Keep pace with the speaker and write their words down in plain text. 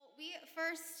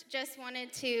first just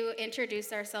wanted to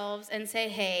introduce ourselves and say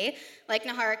hey. Like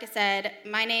Naharika said,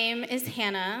 my name is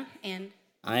Hannah, and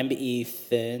I'm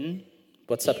Ethan.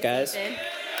 What's up, guys? Ethan.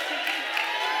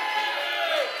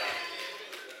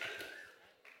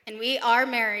 And we are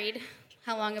married.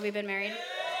 How long have we been married?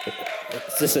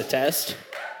 Is this a test?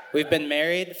 We've been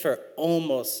married for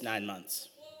almost 9 months.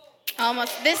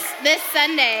 Almost. This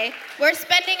Sunday, we're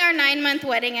spending our 9-month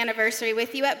wedding anniversary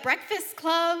with you at Breakfast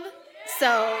Club.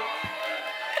 So,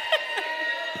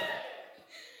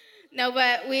 no,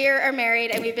 but we are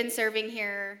married and we've been serving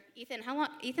here. Ethan, how long?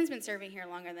 Ethan's been serving here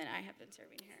longer than I have been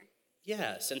serving here.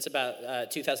 Yeah, since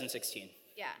about 2016.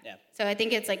 Yeah. So I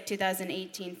think it's like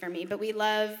 2018 for me. But we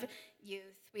love youth.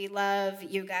 We love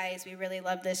you guys. We really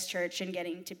love this church and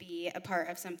getting to be a part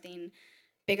of something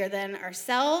bigger than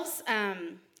ourselves.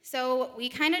 So we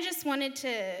kind of just wanted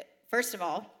to, first of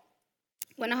all,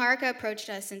 when Naharika approached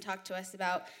us and talked to us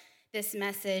about this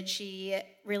message, she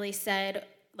really said,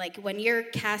 like, when you're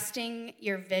casting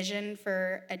your vision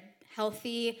for a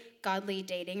healthy, godly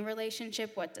dating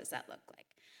relationship, what does that look like?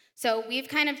 So we've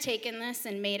kind of taken this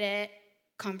and made it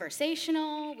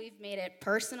conversational. We've made it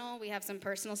personal. We have some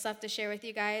personal stuff to share with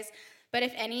you guys. But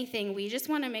if anything, we just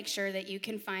want to make sure that you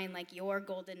can find like your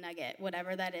golden nugget,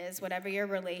 whatever that is, whatever your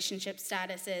relationship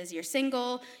status is. You're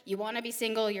single, you want to be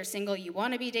single, you're single, you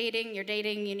want to be dating, you're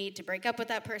dating, you need to break up with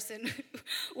that person.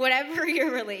 Whatever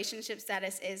your relationship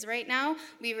status is right now,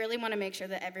 we really want to make sure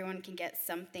that everyone can get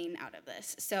something out of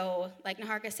this. So like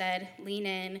Naharika said, lean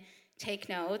in, take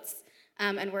notes.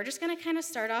 And we're just going to kind of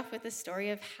start off with the story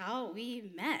of how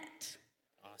we met.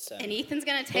 Awesome. And Ethan's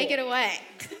going to take it away.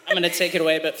 I'm going to take it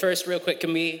away, but first, real quick,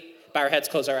 can we bow our heads,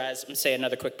 close our eyes, and say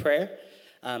another quick prayer?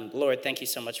 Lord, thank you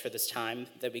so much for this time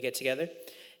that we get together.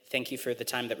 Thank you for the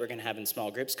time that we're going to have in small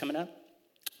groups coming up.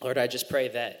 Lord, I just pray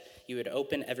that you would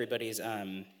open everybody's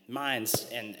minds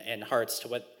and hearts to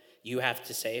what you have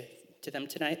to say to them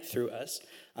tonight through us.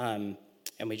 And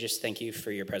we just thank you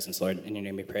for your presence, Lord. In your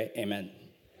name we pray. Amen.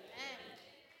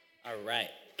 All right.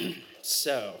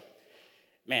 So,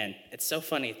 man, it's so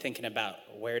funny thinking about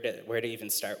where to even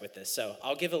start with this. So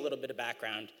I'll give a little bit of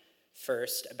background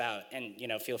first about, and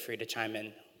feel free to chime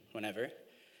in whenever,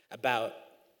 about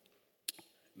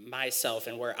myself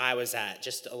and where I was at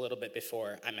just a little bit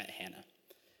before I met Hannah.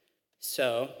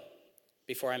 So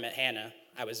before I met Hannah,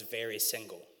 I was very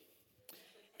single,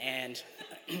 and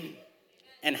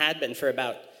had been for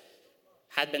about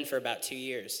 2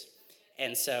 years.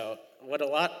 And so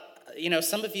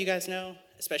some of you guys know,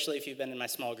 especially if you've been in my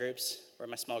small groups, where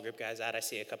my small group guys at, I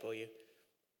see a couple of you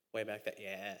way back there,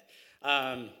 yeah.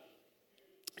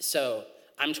 So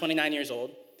I'm 29 years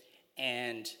old,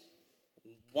 and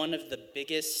one of the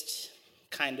biggest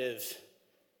kind of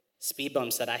speed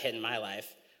bumps that I hit in my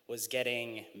life was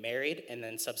getting married and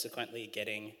then subsequently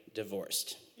getting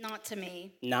divorced. Not to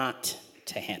me. Not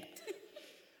to Hannah.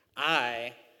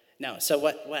 So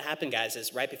what happened, guys,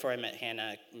 is right before I met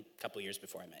Hannah, a couple years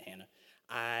before I met Hannah,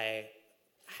 I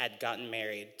had gotten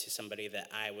married to somebody that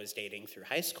I was dating through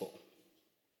high school.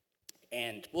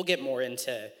 And we'll get more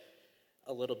into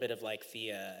a little bit of like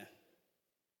the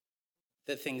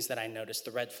things that I noticed,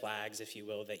 the red flags, if you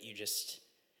will,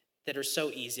 that are so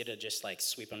easy to just like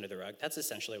sweep under the rug. That's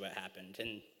essentially what happened.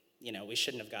 And, we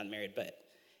shouldn't have gotten married, but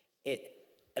it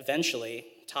eventually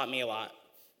taught me a lot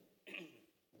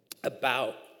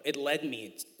about, it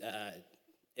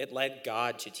led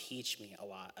God to teach me a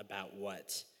lot about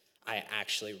what I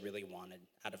actually really wanted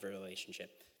out of a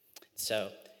relationship.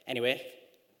 So anyway,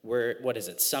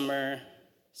 summer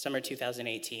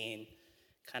 2018,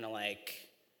 kind of like,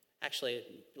 actually,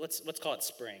 let's call it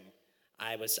spring.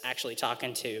 I was actually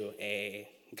talking to a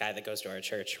guy that goes to our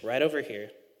church right over here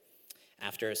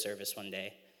after a service one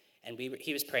day. And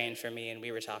he was praying for me, and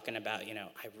we were talking about,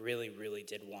 I really, really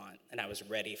did want, and I was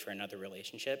ready for another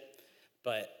relationship,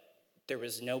 but there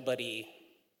was nobody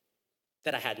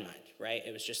that I had in mind, right?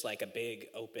 It was just like a big,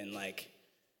 open, like,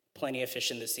 plenty of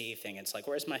fish in the sea thing. It's like,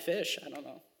 where's my fish? I don't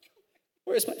know.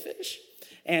 Where's my fish?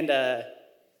 And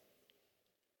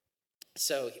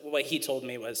so what he told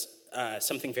me was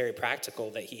something very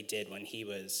practical that he did when he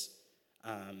was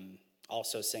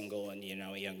also single and,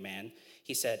 a young man.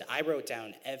 He said, I wrote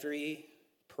down every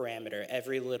parameter,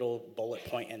 every little bullet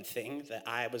point and thing that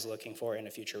I was looking for in a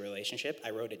future relationship.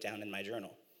 I wrote it down in my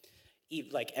journal.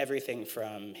 Like everything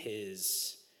from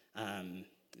his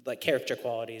like character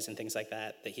qualities and things like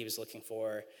that he was looking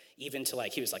for, even to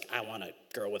like, he was like, I want a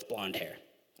girl with blonde hair.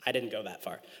 I didn't go that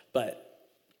far, but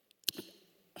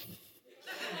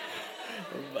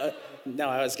no,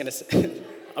 I was gonna say,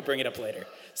 I'll bring it up later.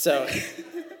 So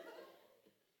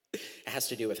it has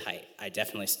to do with height. I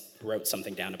definitely wrote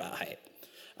something down about height.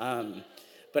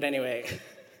 But anyway,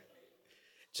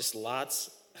 just lots.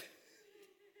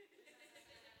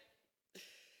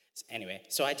 Anyway,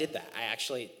 so I did that. I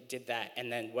actually did that.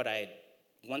 And then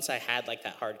once I had like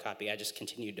that hard copy, I just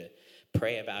continued to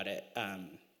pray about it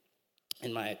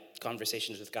in my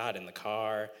conversations with God in the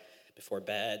car, before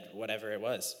bed, whatever it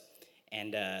was.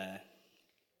 And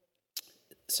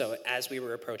so as we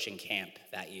were approaching camp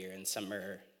that year in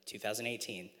summer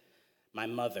 2018, my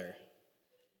mother,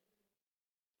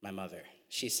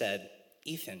 she said,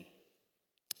 Ethan,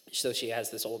 so she has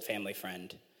this old family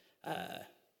friend,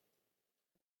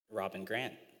 Robin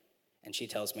Grant, and she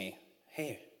tells me,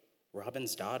 hey,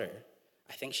 Robin's daughter,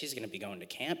 I think she's going to be going to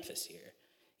camp this year.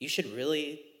 You should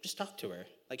really just talk to her.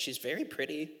 Like, she's very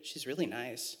pretty. She's really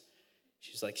nice.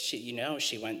 She's like,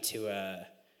 she went to,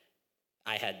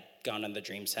 I had gone on the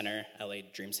LA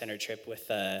Dream Center trip with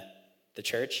the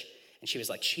church, and she was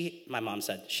like, my mom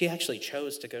said, she actually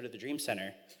chose to go to the Dream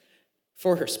Center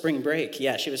for her spring break.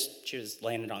 Yeah, she was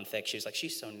laying it on thick. She was like,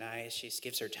 she's so nice. She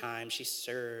gives her time. She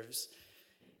serves.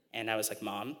 And I was like,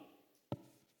 Mom,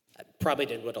 I probably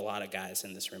did what a lot of guys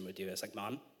in this room would do. I was like,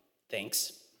 Mom,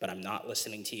 thanks, but I'm not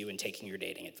listening to you and taking your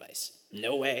dating advice.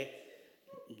 No way.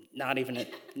 Not even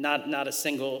not a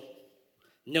single,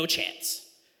 no chance.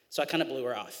 So I kind of blew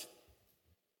her off.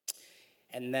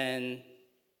 And then,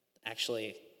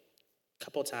 actually, a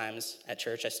couple times at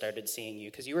church, I started seeing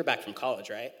you, because you were back from college,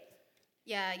 right?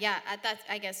 Yeah.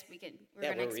 I guess we're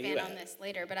going to expand on this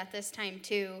later, but at this time,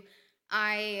 too,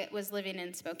 I was living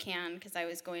in Spokane because I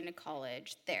was going to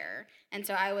college there. And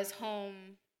so I was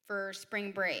home for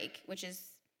spring break, which is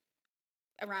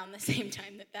around the same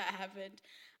time that happened.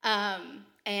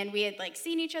 And we had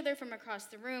seen each other from across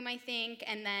the room, I think.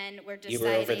 And then we're deciding. You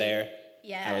were over there.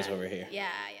 Yeah. I was over here. Yeah,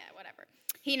 whatever.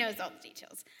 He knows all the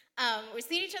details. We're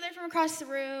seeing each other from across the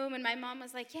room. And my mom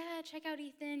was like, yeah, check out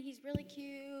Ethan. He's really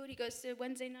cute. He goes to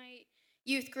Wednesday night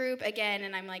youth group again,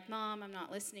 and I'm like, Mom, I'm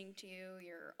not listening to you.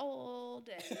 You're old.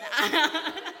 And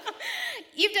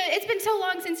it's been so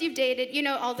long since you've dated.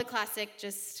 All the classic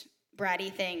just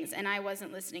bratty things, and I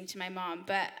wasn't listening to my mom.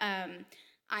 But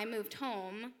I moved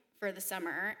home for the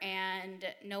summer, and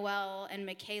Noelle and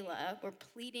Michaela were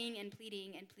pleading and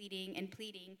pleading and pleading and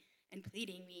pleading and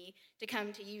pleading me to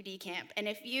come to UD camp. And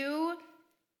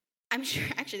I'm sure,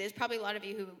 actually, there's probably a lot of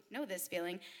you who know this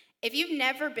feeling. If you've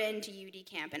never been to UD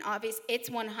camp, and obviously it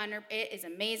is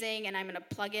amazing, and I'm going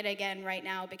to plug it again right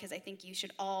now because I think you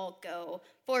should all go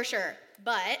for sure.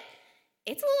 But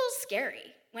it's a little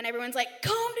scary when everyone's like,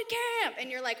 come to camp, and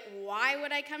you're like, why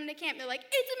would I come to camp? They're like,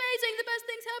 it's amazing, the best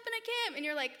things happen at camp, and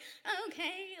you're like,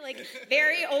 okay,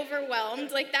 very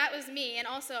overwhelmed. That was me, and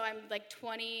also I'm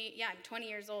 20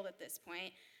 years old at this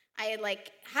point. I had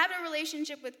had a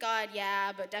relationship with God,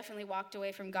 but definitely walked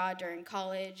away from God during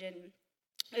college, and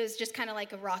it was just kind of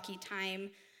like a rocky time.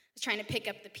 I was trying to pick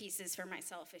up the pieces for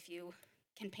myself, if you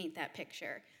can paint that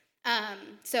picture.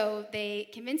 So they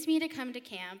convinced me to come to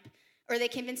camp, or they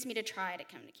convinced me to try to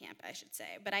come to camp, I should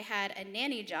say. But I had a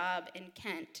nanny job in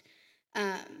Kent,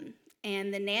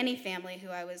 and the nanny family who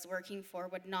I was working for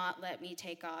would not let me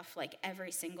take off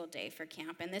every single day for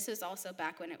camp. And this was also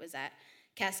back when it was at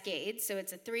Cascades, so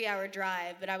it's a 3-hour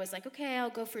drive. But I was like, okay, I'll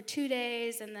go for 2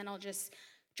 days, and then I'll just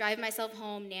drive myself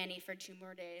home, nanny for 2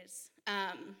 more days.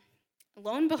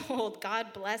 Lo and behold,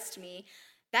 God blessed me.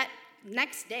 That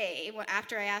next day,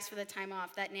 after I asked for the time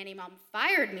off, that nanny mom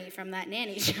fired me from that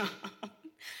nanny job.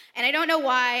 And I don't know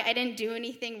why. I didn't do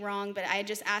anything wrong, but I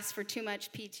just asked for too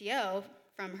much PTO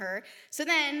from her. So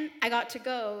then I got to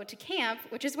go to camp,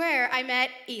 which is where I met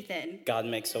Ethan. God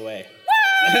makes a way.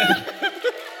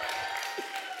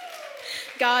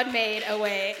 God made a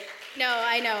way. No,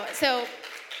 I know. So,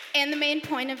 and the main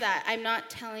point of that, I'm not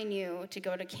telling you to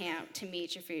go to camp to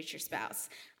meet your future spouse.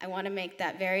 I want to make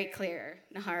that very clear.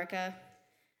 Naharika,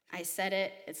 I said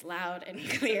it. It's loud and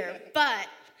clear. But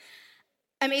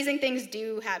amazing things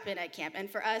do happen at camp. And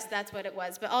for us, that's what it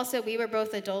was. But also, we were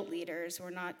both adult leaders.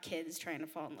 We're not kids trying to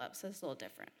fall in love. So it's a little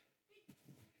different.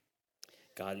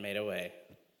 God made a way.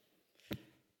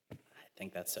 I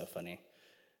think that's so funny.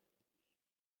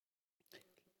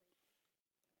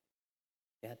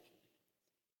 Yeah.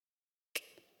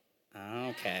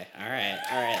 Okay.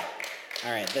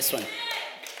 All right. This one.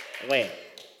 Wait.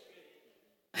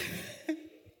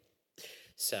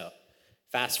 So,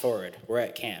 fast forward. We're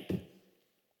at camp.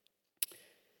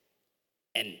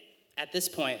 And at this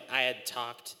point, I had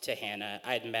talked to Hannah.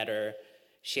 I had met her.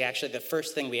 She actually, the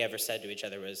first thing we ever said to each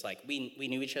other was we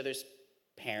knew each other's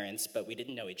parents, but we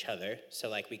didn't know each other.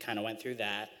 So we kind of went through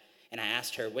that. And I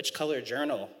asked her which color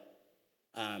journal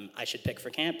I should pick for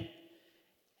camp.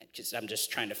 I'm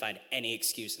just trying to find any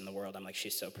excuse in the world. I'm like,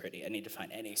 she's so pretty. I need to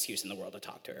find any excuse in the world to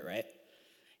talk to her, right?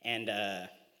 And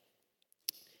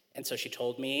so she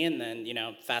told me, and then,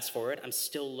 fast forward, I'm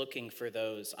still looking for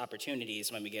those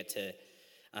opportunities when we get to,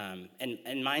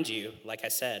 and mind you, like I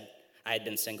said, I had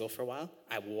been single for a while.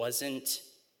 I wasn't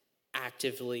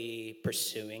actively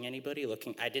pursuing anybody,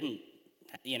 I didn't,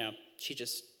 she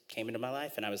just came into my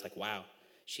life, and I was like, wow,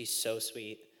 she's so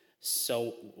sweet,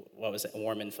 so,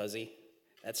 warm and fuzzy.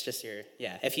 That's just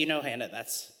if you know Hannah,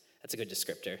 that's a good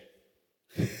descriptor.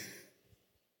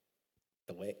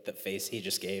 The face he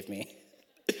just gave me.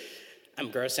 I'm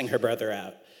grossing her brother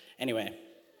out. Anyway,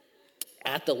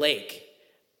 at the lake,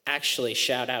 actually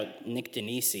shout out Nick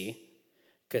Denisi,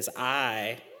 because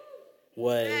I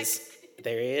was,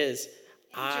 there he is.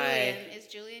 Julian, is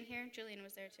Julian here? Julian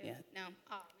was there too. Yeah. No.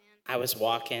 Oh, man. I was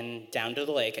walking down to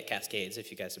the lake at Cascades,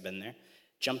 if you guys have been there,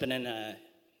 jumping in a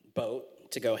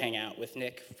boat to go hang out with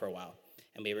Nick for a while.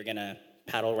 And we were going to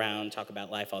paddle around, talk about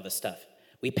life, all this stuff.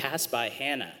 We passed by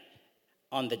Hannah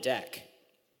on the deck.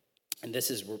 And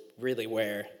this is really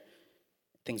where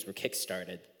things were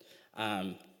kick-started.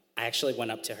 I actually went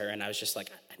up to her, and I was just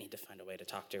like, I need to find a way to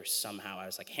talk to her somehow. I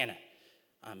was like, Hannah,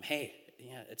 hey,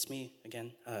 yeah, it's me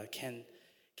again. Can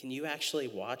you actually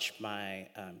watch my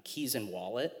keys and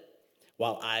wallet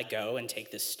while I go and take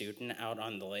this student out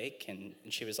on the lake? And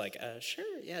she was like, sure,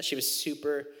 yeah. She was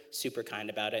super, super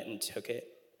kind about it and took it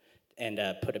and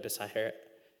put it beside her.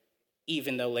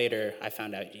 Even though later I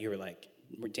found out you were like,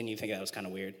 didn't you think that was kind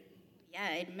of weird? Yeah,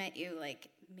 I'd met you like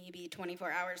maybe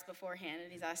 24 hours beforehand,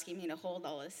 and he's asking me to hold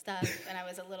all his stuff, and I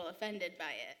was a little offended by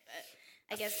it. But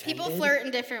I guess people flirt in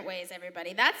different ways,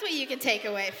 everybody. That's what you can take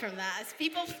away from that.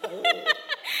 People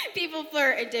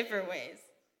flirt in different ways.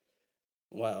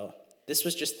 Well, this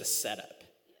was just the setup,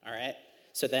 all right?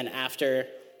 So then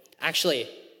actually,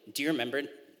 do you remember?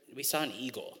 We saw an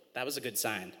eagle. That was a good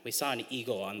sign. We saw an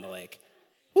eagle on the lake.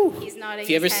 Whew. He's nodding. If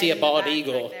you ever his head see a in the bald back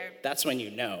eagle, back that's when you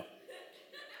know.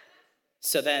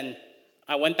 So then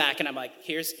I went back and I'm like,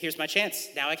 here's my chance.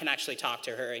 Now I can actually talk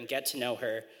to her and get to know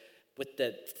her with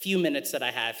the few minutes that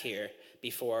I have here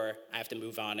before I have to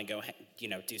move on and go,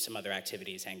 do some other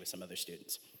activities, hang with some other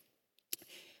students.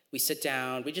 We sit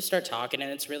down, we just start talking,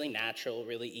 and it's really natural,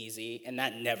 really easy, and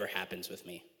that never happens with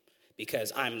me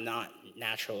because I'm not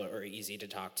natural or easy to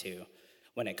talk to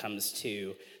when it comes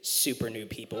to super new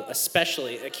people,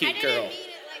 especially a cute girl. I didn't mean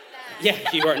it like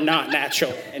that. Yeah, you are not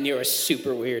natural, and you are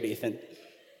super weird, Ethan.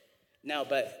 No,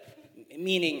 but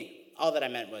meaning all that I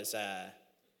meant was,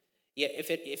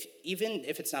 even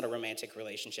if it's not a romantic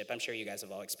relationship, I'm sure you guys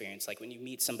have all experienced, like when you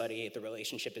meet somebody, the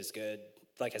relationship is good.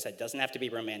 Like I said, doesn't have to be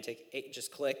romantic. It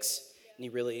just clicks, and you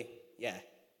really,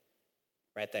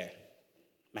 right there.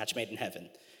 Match made in heaven.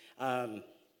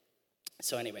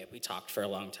 So anyway, we talked for a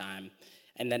long time,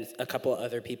 and then a couple of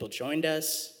other people joined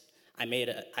us. I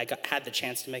had the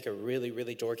chance to make a really,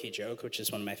 really dorky joke, which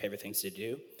is one of my favorite things to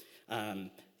do.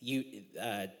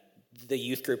 The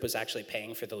youth group was actually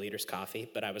paying for the leader's coffee,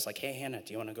 but I was like, hey, Hannah,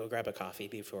 do you want to go grab a coffee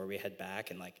before we head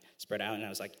back and spread out? And I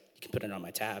was like, you can put it on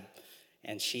my tab.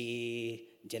 And she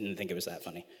didn't think it was that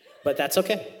funny, but that's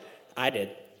okay. I did.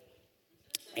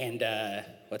 And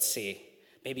let's see,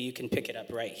 maybe you can pick it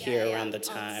up right here around the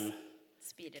time.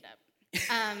 Speed it up.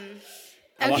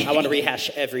 I want to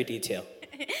rehash every detail.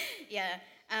 Yeah.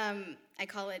 I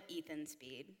call it Ethan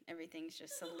speed. Everything's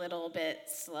just a little bit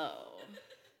slow.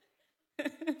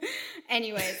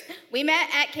 Anyways, we met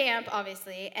at camp,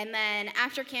 obviously, and then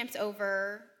after camp's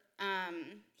over,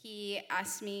 he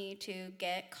asked me to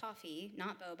get coffee,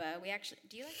 not boba.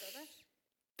 Do you like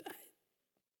boba?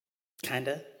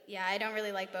 Kinda. Yeah, I don't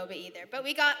really like boba either, but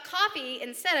we got coffee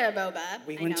instead of boba.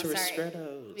 We went to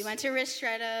Ristretto's. We went to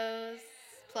Ristretto's.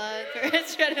 Plug for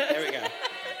Ristretto's. There we go.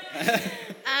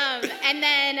 And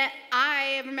then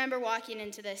I remember walking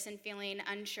into this and feeling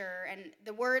unsure, and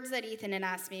the words that Ethan had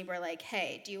asked me were like,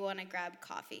 hey, do you want to grab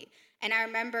coffee? And I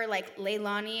remember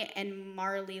Leilani and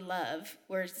Marley Love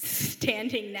were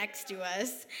standing next to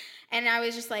us, and I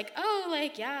was just like, oh,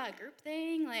 yeah, group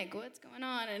thing, what's going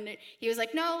on? And he was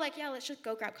like, no, yeah, let's just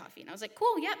go grab coffee. And I was like,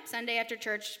 cool, yep, Sunday after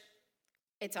church,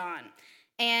 it's on.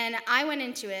 And I went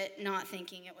into it not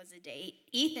thinking it was a date.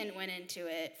 Ethan went into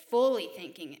it fully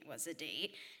thinking it was a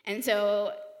date. And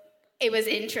so it was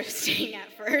interesting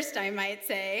at first, I might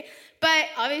say. But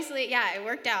obviously, yeah, it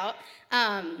worked out.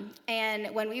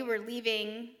 And when we were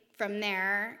leaving from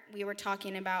there, we were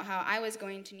talking about how I was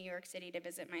going to New York City to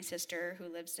visit my sister who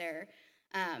lives there.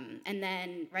 And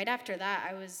then right after that,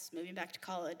 I was moving back to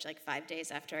college 5 days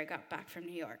after I got back from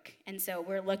New York. And so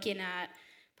we're looking at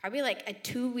probably a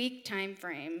 2-week time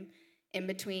frame in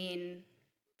between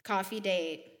coffee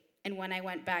date and when I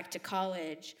went back to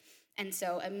college. And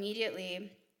so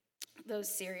immediately,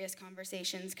 those serious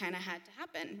conversations kind of had to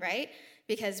happen, right?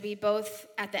 Because we both,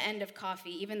 at the end of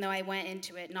coffee, even though I went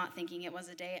into it not thinking it was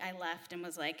a date, I left and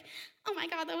was like, oh my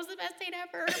God, that was the best date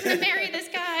ever. I'm going to marry this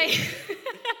guy.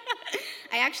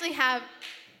 I actually have,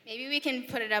 maybe we can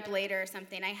put it up later or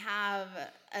something. I have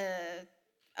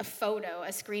a photo, a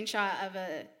screenshot of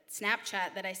a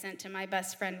Snapchat that I sent to my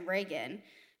best friend Reagan,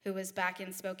 who was back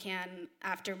in Spokane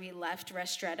after we left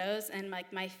Restretto's, and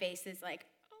like my face is like,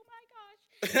 oh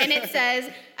my gosh. And it says,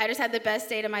 I just had the best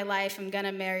date of my life. I'm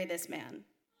gonna marry this man.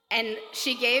 And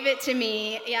she gave it to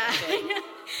me. Yeah,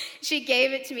 she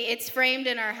gave it to me. It's framed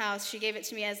in our house. She gave it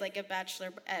to me as like a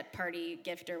bachelorette party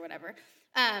gift or whatever.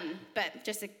 But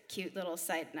just a cute little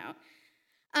side note.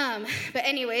 But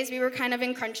anyways, we were kind of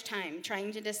in crunch time,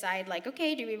 trying to decide, like,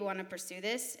 okay, do we want to pursue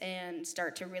this and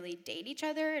start to really date each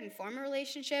other and form a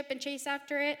relationship and chase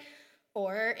after it?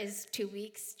 Or is 2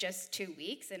 weeks just 2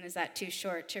 weeks, and is that too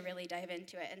short to really dive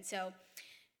into it? And so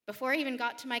before I even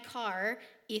got to my car,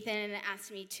 Ethan asked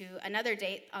me to another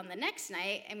date on the next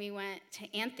night, and we went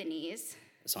to Anthony's.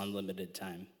 It's on limited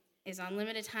time. Is on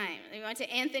limited time. We went to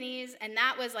Anthony's, and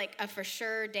that was like a for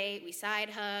sure date. We side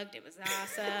hugged. It was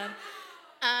awesome.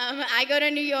 I go to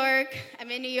New York.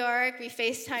 I'm in New York. We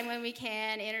FaceTime when we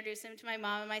can, introduce him to my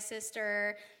mom and my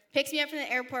sister. Picks me up from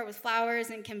the airport with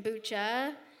flowers and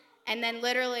kombucha. And then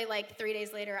literally like 3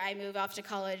 days later, I move off to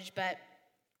college. But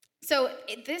so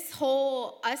this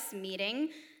whole us meeting,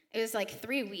 it was like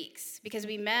 3 weeks because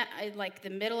we met like the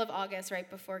middle of August right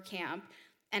before camp.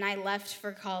 And I left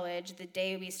for college the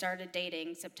day we started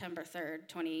dating, September 3rd,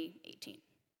 2018.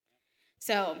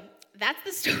 So that's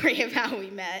the story of how we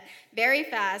met. Very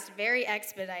fast, very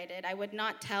expedited. I would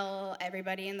not tell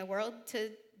everybody in the world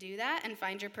to do that and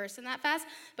find your person that fast.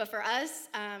 But for us,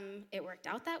 it worked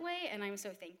out that way, and I'm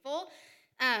so thankful.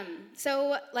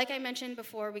 So like I mentioned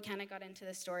before, we kind of got into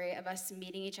the story of us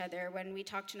meeting each other. When we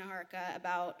talked to Naharka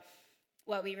about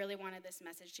what we really wanted this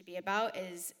message to be about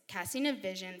is casting a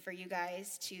vision for you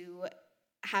guys to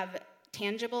have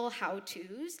tangible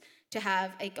how-tos to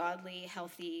have a godly,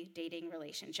 healthy dating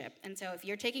relationship. And so if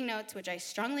you're taking notes, which I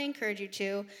strongly encourage you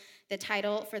to, the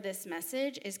title for this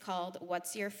message is called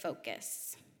What's Your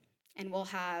Focus? And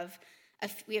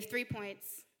we have 3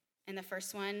 points. And the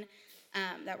first one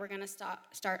that we're going to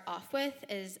start off with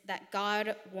is that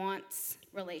God wants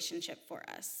relationship for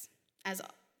us.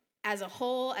 As a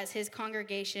whole, as his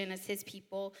congregation, as his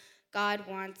people, God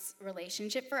wants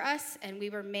relationship for us, and we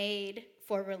were made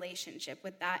for relationship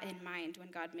with that in mind when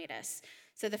God made us.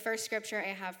 So the first scripture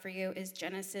I have for you is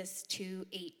Genesis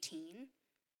 2:18,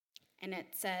 and it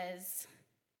says,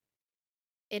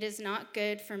 "It is not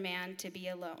good for man to be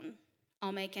alone.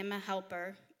 I'll make him a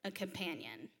helper, a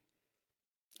companion."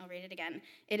 I'll read it again.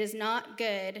 "It is not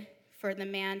good for the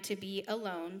man to be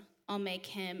alone. I'll make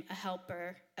him a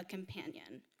helper, a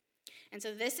companion." And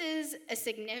so this is a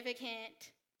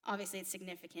significant, obviously it's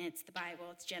significant, it's the Bible,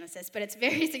 it's Genesis, but it's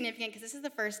very significant because this is the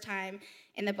first time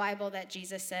in the Bible that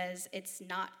Jesus says it's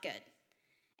not good.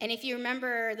 And if you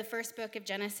remember the first book of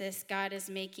Genesis, God is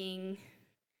making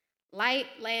light,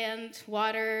 land,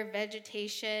 water,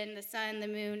 vegetation, the sun, the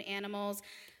moon, animals,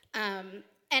 day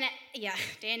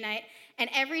and night. And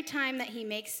every time that he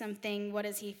makes something, what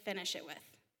does he finish it with?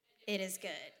 It is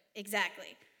good.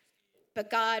 Exactly. But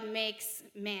God makes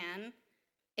man.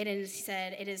 It is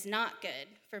said, "It is not good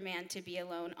for man to be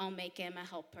alone. I'll make him a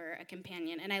helper, a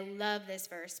companion." And I love this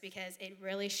verse because it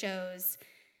really shows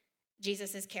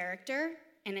Jesus' character.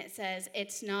 And it says,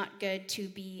 it's not good to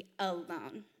be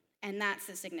alone. And that's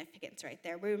the significance right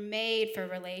there. We're made for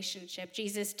relationship.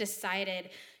 Jesus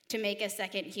decided to make a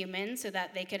second human so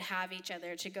that they could have each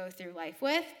other to go through life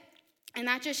with. And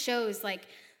that just shows, like,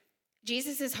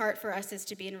 Jesus' heart for us is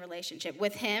to be in relationship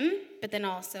with him, but then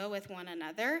also with one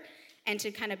another, and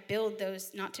to kind of build those,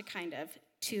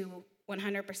 to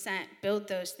 100% build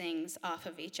those things off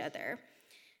of each other.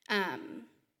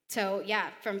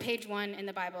 From page 1 in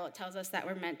the Bible, it tells us that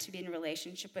we're meant to be in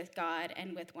relationship with God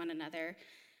and with one another.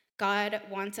 God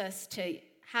wants us to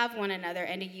have one another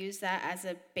and to use that as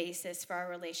a basis for our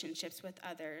relationships with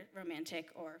other, romantic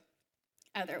or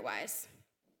otherwise.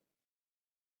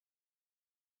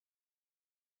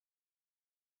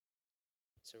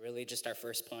 So really just our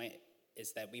first point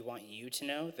is that we want you to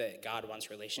know that God wants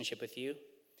relationship with you,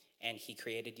 and he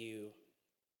created you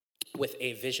with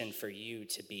a vision for you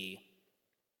to be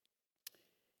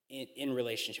in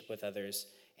relationship with others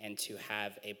and to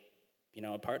have a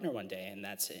partner one day, and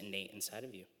that's innate inside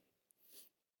of you.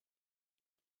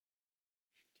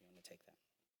 Do you want to take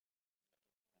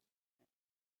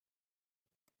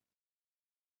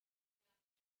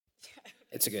that?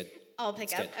 It's a good. I'll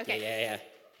pick It's up. good. Okay. Yeah.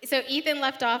 So Ethan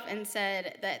left off and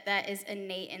said that that is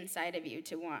innate inside of you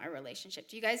to want a relationship.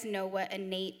 Do you guys know what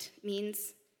innate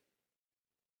means?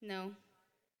 No?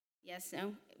 Yes,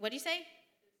 no? What do you say?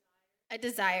 A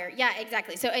desire. Yeah,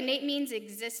 exactly. So innate means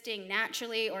existing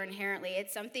naturally or inherently.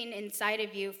 It's something inside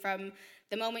of you from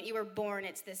the moment you were born.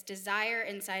 It's this desire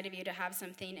inside of you to have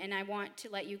something. And I want to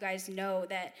let you guys know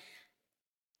that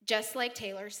just like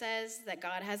Taylor says that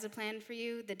God has a plan for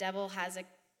you, the devil has a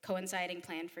coinciding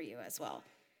plan for you as well.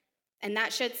 And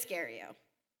that should scare you.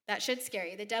 That should scare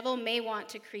you. The devil may want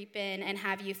to creep in and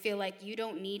have you feel like you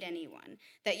don't need anyone,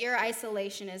 that your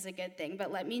isolation is a good thing.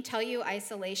 But let me tell you,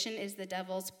 isolation is the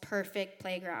devil's perfect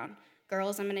playground.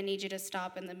 Girls, I'm going to need you to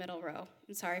stop in the middle row.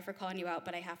 I'm sorry for calling you out,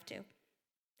 but I have to.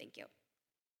 Thank you.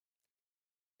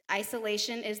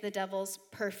 Isolation is the devil's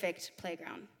perfect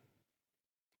playground.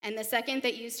 And the second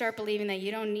that you start believing that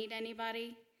you don't need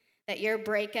anybody, that your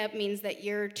breakup means that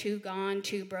you're too gone,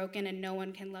 too broken, and no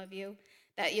one can love you,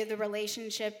 that you're the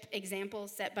relationship example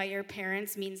set by your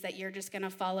parents means that you're just going to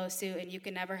follow suit and you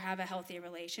can never have a healthy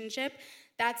relationship,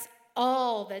 that's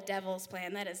all the devil's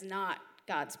plan. That is not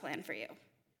God's plan for you.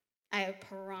 I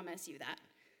promise you that.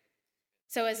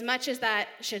 So as much as that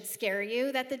should scare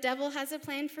you that the devil has a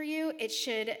plan for you, it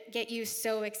should get you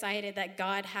so excited that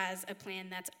God has a plan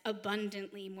that's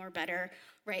abundantly more better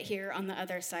right here on the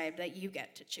other side that you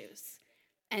get to choose.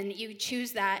 And you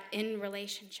choose that in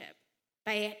relationship,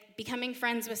 by becoming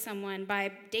friends with someone,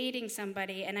 by dating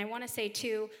somebody. And I want to say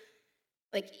too,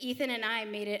 like Ethan and I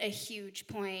made it a huge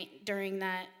point during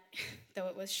that, though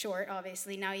it was short,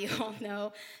 obviously, now you all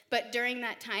know, but during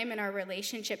that time in our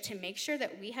relationship to make sure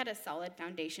that we had a solid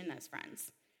foundation as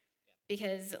friends.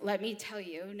 Because let me tell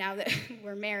you, now that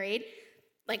we're married,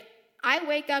 like I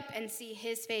wake up and see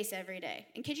his face every day.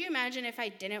 And could you imagine if I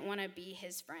didn't want to be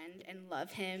his friend and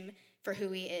love him for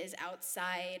who he is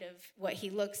outside of what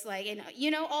he looks like and,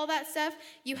 all that stuff?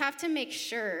 You have to make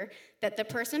sure that the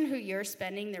person who you're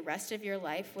spending the rest of your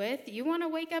life with, you want to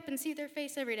wake up and see their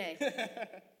face every day.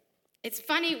 It's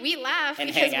funny, we laugh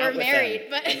and because we're married,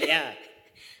 but yeah.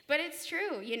 But it's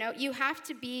true, you have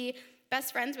to be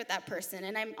best friends with that person.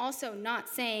 And I'm also not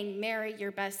saying marry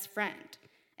your best friend.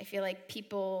 I feel like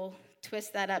people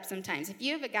twist that up sometimes. If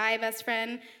you have a guy best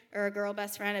friend or a girl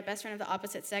best friend, a best friend of the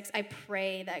opposite sex, I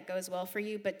pray that goes well for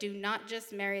you, but do not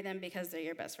just marry them because they're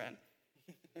your best friend.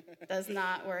 Does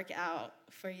not work out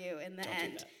for you in the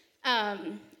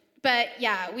end. But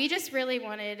yeah, we just really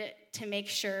wanted to make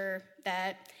sure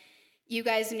that you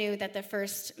guys knew that the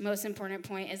first most important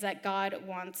point is that God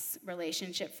wants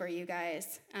relationship for you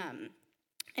guys.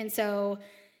 And so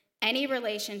any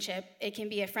relationship, it can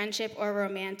be a friendship or a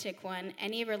romantic one,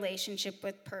 any relationship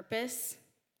with purpose,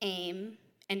 aim,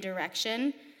 and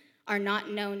direction are not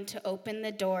known to open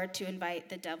the door to invite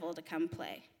the devil to come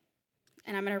play.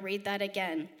 And I'm going to read that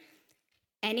again.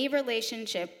 Any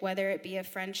relationship, whether it be a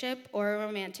friendship or a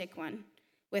romantic one,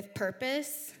 with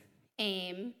purpose,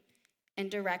 aim,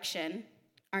 and direction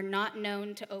are not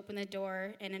known to open the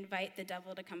door and invite the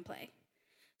devil to come play.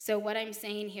 So what I'm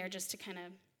saying here, just to kind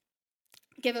of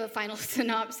give a final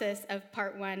synopsis of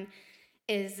part one,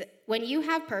 is when you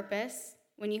have purpose,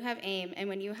 when you have aim, and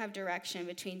when you have direction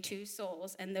between two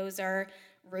souls, and those are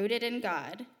rooted in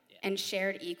God and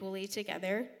shared equally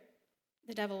together,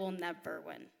 the devil will never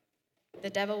win. The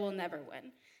devil will never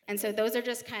win. And so those are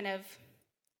just kind of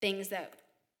things that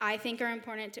I think are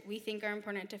important, we think are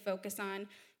important to focus on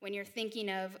when you're thinking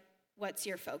of what's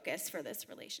your focus for this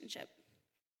relationship.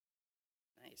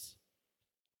 Nice.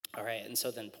 All right, and so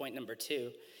then point number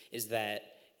 2 is that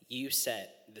you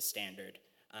set the standard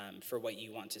for what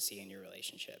you want to see in your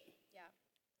relationship.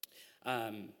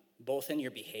 Yeah. Both in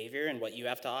your behavior and what you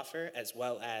have to offer, as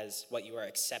well as what you are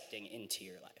accepting into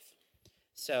your life.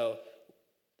 So,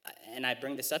 and I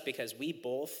bring this up because we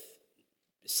both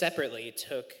separately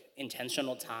took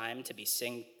intentional time to be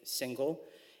single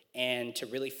and to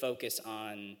really focus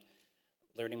on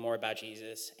learning more about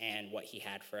Jesus and what he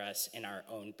had for us in our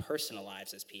own personal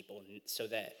lives as people, so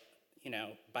that,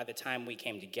 by the time we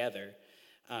came together,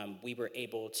 we were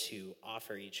able to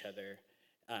offer each other.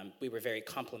 We were very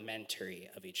complimentary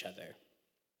of each other.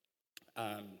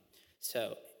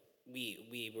 So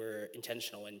we were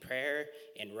intentional in prayer,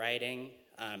 in writing,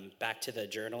 back to the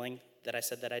journaling that I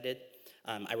said that I did.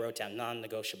 I wrote down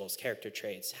non-negotiables, character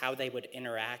traits, how they would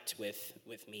interact with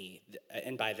me,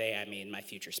 and by they I mean my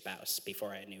future spouse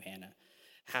before I knew Hannah.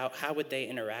 How would they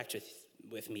interact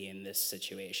with me in this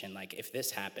situation? Like, if this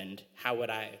happened, how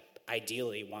would I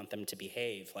ideally want them to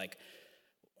behave? Like,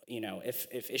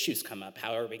 if issues come up,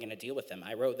 how are we going to deal with them?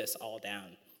 I wrote this all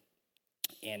down.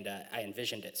 And I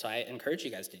envisioned it. So I encourage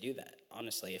you guys to do that,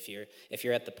 honestly. If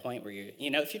you're at the point where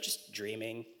if you're just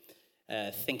dreaming,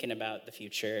 thinking about the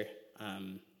future,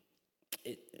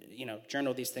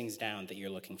 journal these things down that you're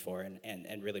looking for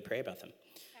and really pray about them.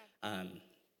 Yeah.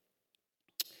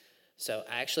 So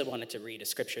I actually wanted to read a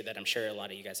scripture that I'm sure a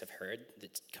lot of you guys have heard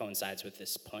that coincides with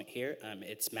this point here.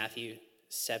 It's Matthew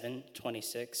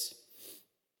 7:26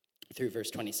 through verse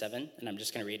 27, and I'm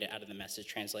just going to read it out of the Message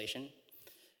translation.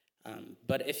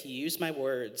 But if you use my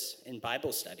words in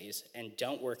Bible studies and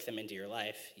don't work them into your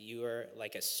life, you are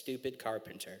like a stupid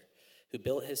carpenter who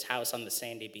built his house on the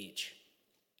sandy beach.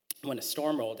 When a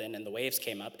storm rolled in and the waves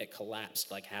came up, it collapsed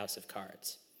like a house of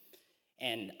cards.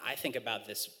 And I think about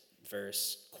this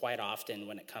verse quite often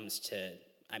when it comes to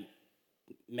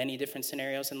many different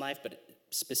scenarios in life, but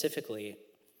specifically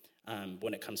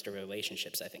when it comes to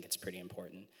relationships, I think it's pretty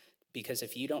important. Because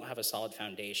if you don't have a solid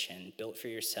foundation built for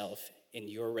yourself in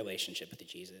your relationship with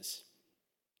Jesus,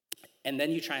 and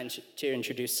then you try to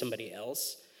introduce somebody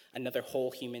else, another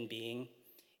whole human being,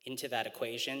 into that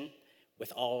equation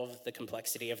with all of the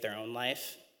complexity of their own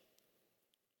life,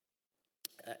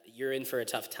 you're in for a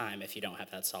tough time if you don't have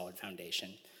that solid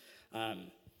foundation.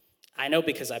 I know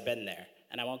because I've been there,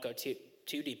 and I won't go too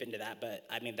deep into that, but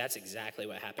I mean, that's exactly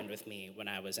what happened with me when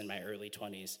I was in my early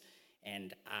 20s,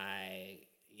 and I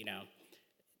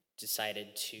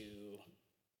decided to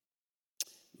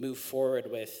move forward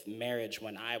with marriage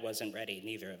when I wasn't ready.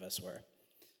 Neither of us were.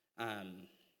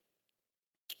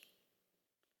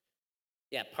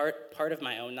 Part of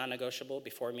my own non-negotiable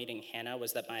before meeting Hannah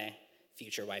was that my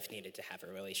future wife needed to have a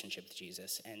relationship with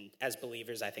Jesus. And as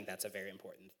believers, I think that's a very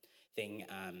important thing.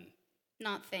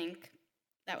 Not think.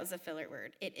 That was a filler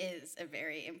word. It is a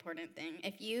very important thing.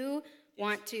 If you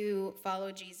want to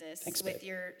follow Jesus with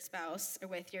your spouse or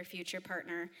with your future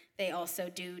partner, they also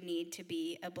do need to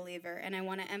be a believer. And I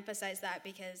want to emphasize that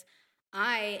because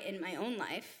I, in my own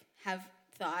life, have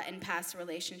thought in past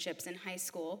relationships in high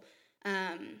school,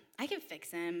 I can fix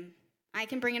him. I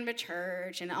can bring him to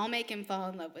church, and I'll make him fall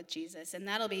in love with Jesus, and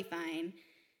that'll be fine.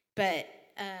 But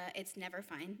it's never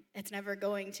fine. It's never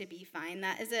going to be fine.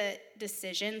 That is a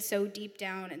decision so deep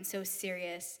down and so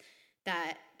serious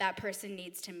that that person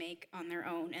needs to make on their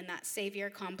own. And that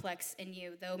savior complex in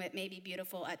you, though it may be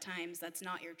beautiful at times, that's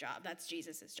not your job. That's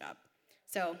Jesus' job.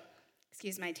 So,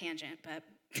 excuse my tangent, but...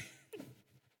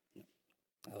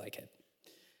 I like it.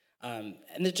 And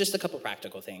there's just a couple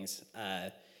practical things.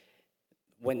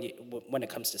 When it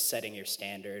comes to setting your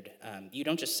standard, you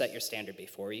don't just set your standard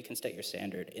before. You can set your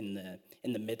standard in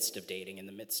the midst of dating, in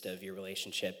the midst of your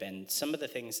relationship. And some of the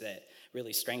things that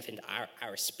really strengthened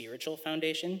our spiritual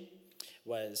foundation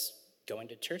was going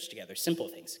to church together. Simple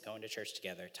things, going to church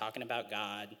together, talking about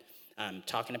God,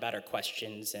 talking about our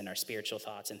questions and our spiritual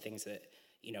thoughts and things that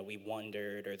we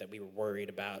wondered or that we were worried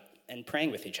about, and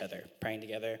praying with each other, praying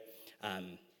together,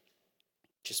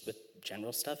 just with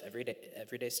general stuff,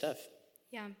 everyday stuff.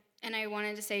 Yeah, and I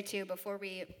wanted to say, too, before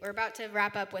we're about to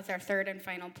wrap up with our third and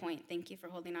final point. Thank you for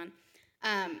holding on.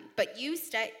 But you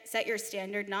set your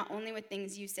standard not only with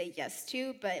things you say yes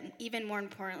to, but even more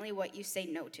importantly, what you say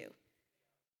no to.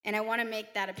 And I want to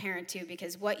make that apparent, too,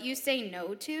 because what you say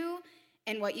no to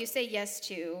and what you say yes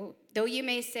to, though you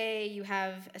may say you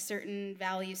have a certain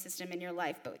value system in your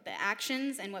life, but the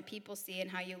actions and what people see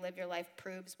and how you live your life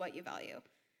proves what you value.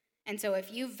 And so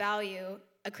if you value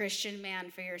a Christian man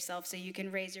for yourself so you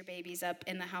can raise your babies up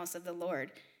in the house of the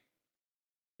Lord,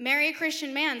 marry a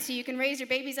Christian man so you can raise your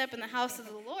babies up in the house of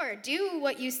the Lord. Do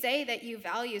what you say that you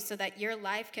value so that your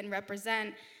life can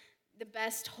represent the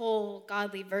best whole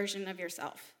godly version of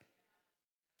yourself.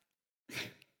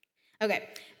 Okay,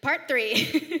 part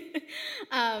 3.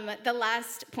 The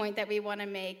last point that we want to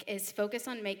make is focus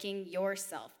on making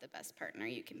yourself the best partner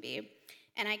you can be.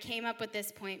 And I came up with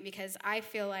this point because I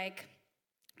feel like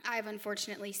I've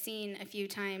unfortunately seen a few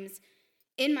times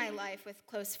in my life with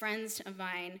close friends of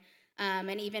mine,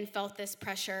 and even felt this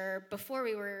pressure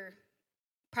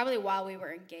probably while we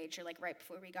were engaged, or like right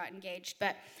before we got engaged.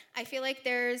 But I feel like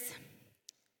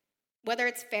whether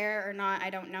it's fair or not, I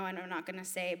don't know, and I'm not going to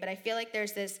say, but I feel like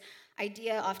there's this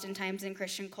idea oftentimes in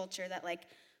Christian culture that like,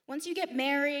 once you get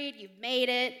married, you've made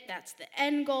it, that's the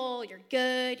end goal, you're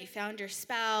good, you found your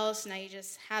spouse, now you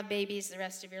just have babies the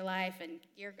rest of your life and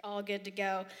you're all good to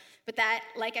go. But that,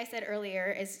 like I said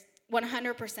earlier, is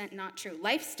 100% not true.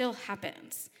 Life still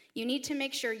happens. You need to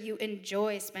make sure you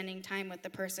enjoy spending time with the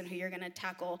person who you're going to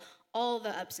tackle all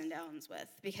the ups and downs with,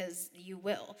 because you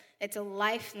will. It's a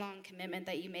lifelong commitment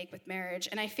that you make with marriage.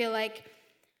 And I feel like,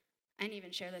 I didn't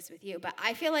even share this with you, but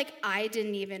I feel like I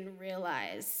didn't even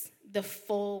realize the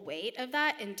full weight of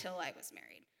that until I was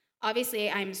married. Obviously,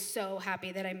 I'm so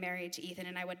happy that I'm married to Ethan,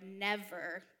 and I would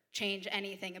never change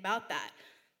anything about that.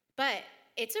 But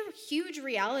it's a huge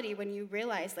reality when you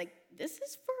realize, like, this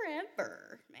is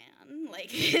forever, man.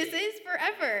 Like, this is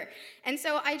forever. And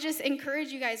so I just encourage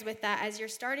you guys with that as you're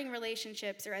starting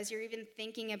relationships or as you're even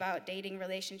thinking about dating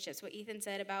relationships. What Ethan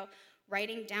said about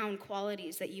writing down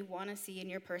qualities that you want to see in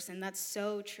your person, that's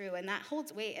so true. And that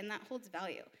holds weight and that holds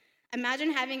value.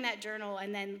 Imagine having that journal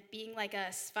and then being like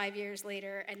us 5 years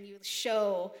later and you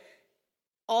show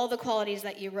all the qualities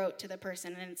that you wrote to the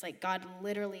person, and it's like God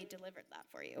literally delivered that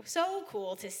for you. So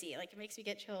cool to see. Like, it makes me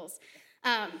get chills.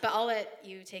 But I'll let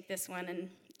you take this one and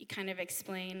you kind of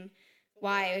explain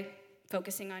why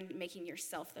focusing on making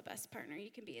yourself the best partner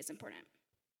you can be is important.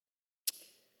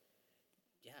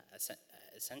 Yeah,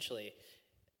 essentially,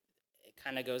 it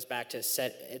kind of goes back to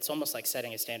it's almost like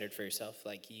setting a standard for yourself.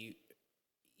 Like,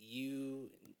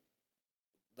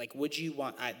 like, would you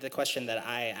want, the question that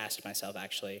I asked myself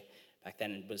actually back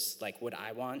then was like, would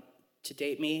I want to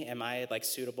date me? Am I like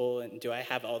suitable? And do I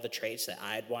have all the traits that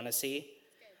I'd want to see?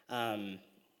 I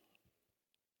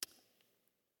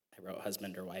wrote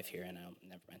husband or wife here, and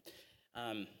never mind.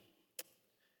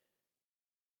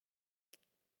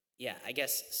 Yeah, I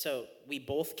guess, so we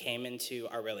both came into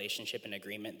our relationship in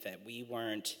agreement that we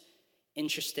weren't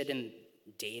interested in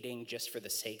dating just for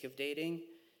the sake of dating,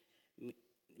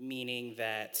 meaning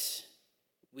that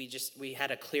we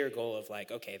had a clear goal of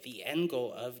like, okay, the end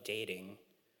goal of dating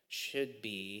should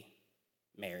be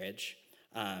marriage.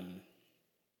 And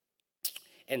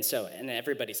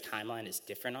everybody's timeline is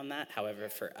different on that. However,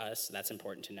 for us, that's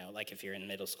important to know. Like, if you're in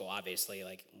middle school, obviously,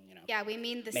 like, Yeah, we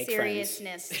mean the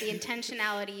seriousness, the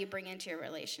intentionality you bring into your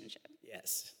relationship.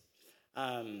 Yes.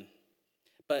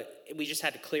 But we just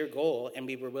had a clear goal, and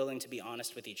we were willing to be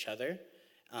honest with each other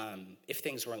if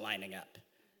things weren't lining up.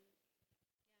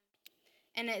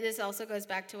 And this also goes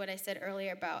back to what I said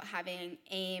earlier about having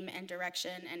aim and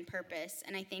direction and purpose.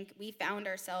 And I think we found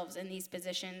ourselves in these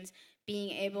positions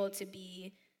being able to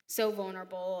be so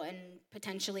vulnerable and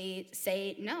potentially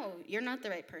say, no, you're not the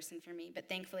right person for me. But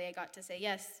thankfully I got to say,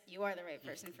 yes, you are the right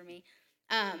person for me.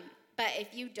 But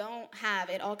if you don't have,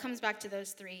 it all comes back to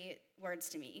those three words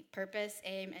to me: purpose,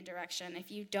 aim, and direction. If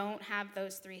you don't have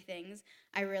those three things,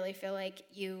 I really feel like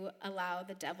you allow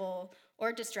the devil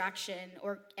or distraction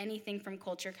or anything from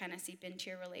culture kind of seep into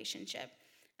your relationship.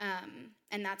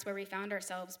 And that's where we found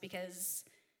ourselves, because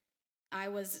I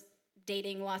was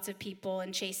dating lots of people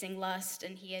and chasing lust,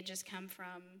 and he had just come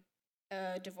from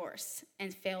a divorce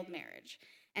and failed marriage.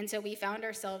 And so we found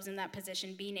ourselves in that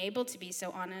position, being able to be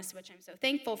so honest, which I'm so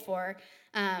thankful for,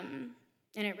 and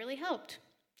it really helped.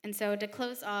 And so to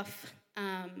close off,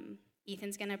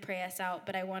 Ethan's going to pray us out,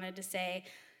 but I wanted to say,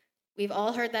 we've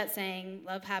all heard that saying,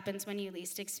 love happens when you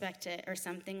least expect it, or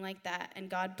something like that, and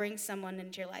God brings someone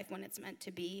into your life when it's meant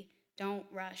to be. Don't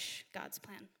rush God's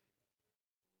plan.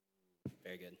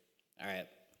 Very good. All right.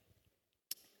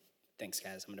 Thanks,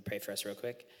 guys. I'm going to pray for us real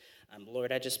quick.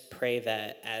 Lord, I just pray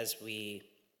that as we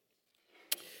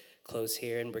close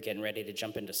here and we're getting ready to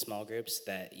jump into small groups,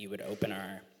 that you would open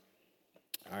our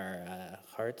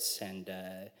hearts and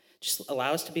just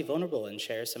allow us to be vulnerable and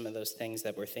share some of those things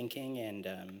that we're thinking.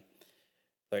 And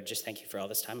Lord, just thank you for all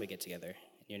this time we get together.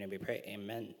 In your name we pray.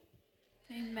 Amen.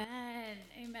 Amen.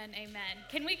 Amen. Amen.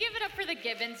 Can we give it up for the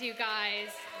Gibbons, you guys?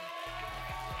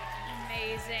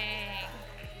 Amazing.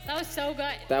 That was so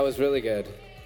good. That was really good.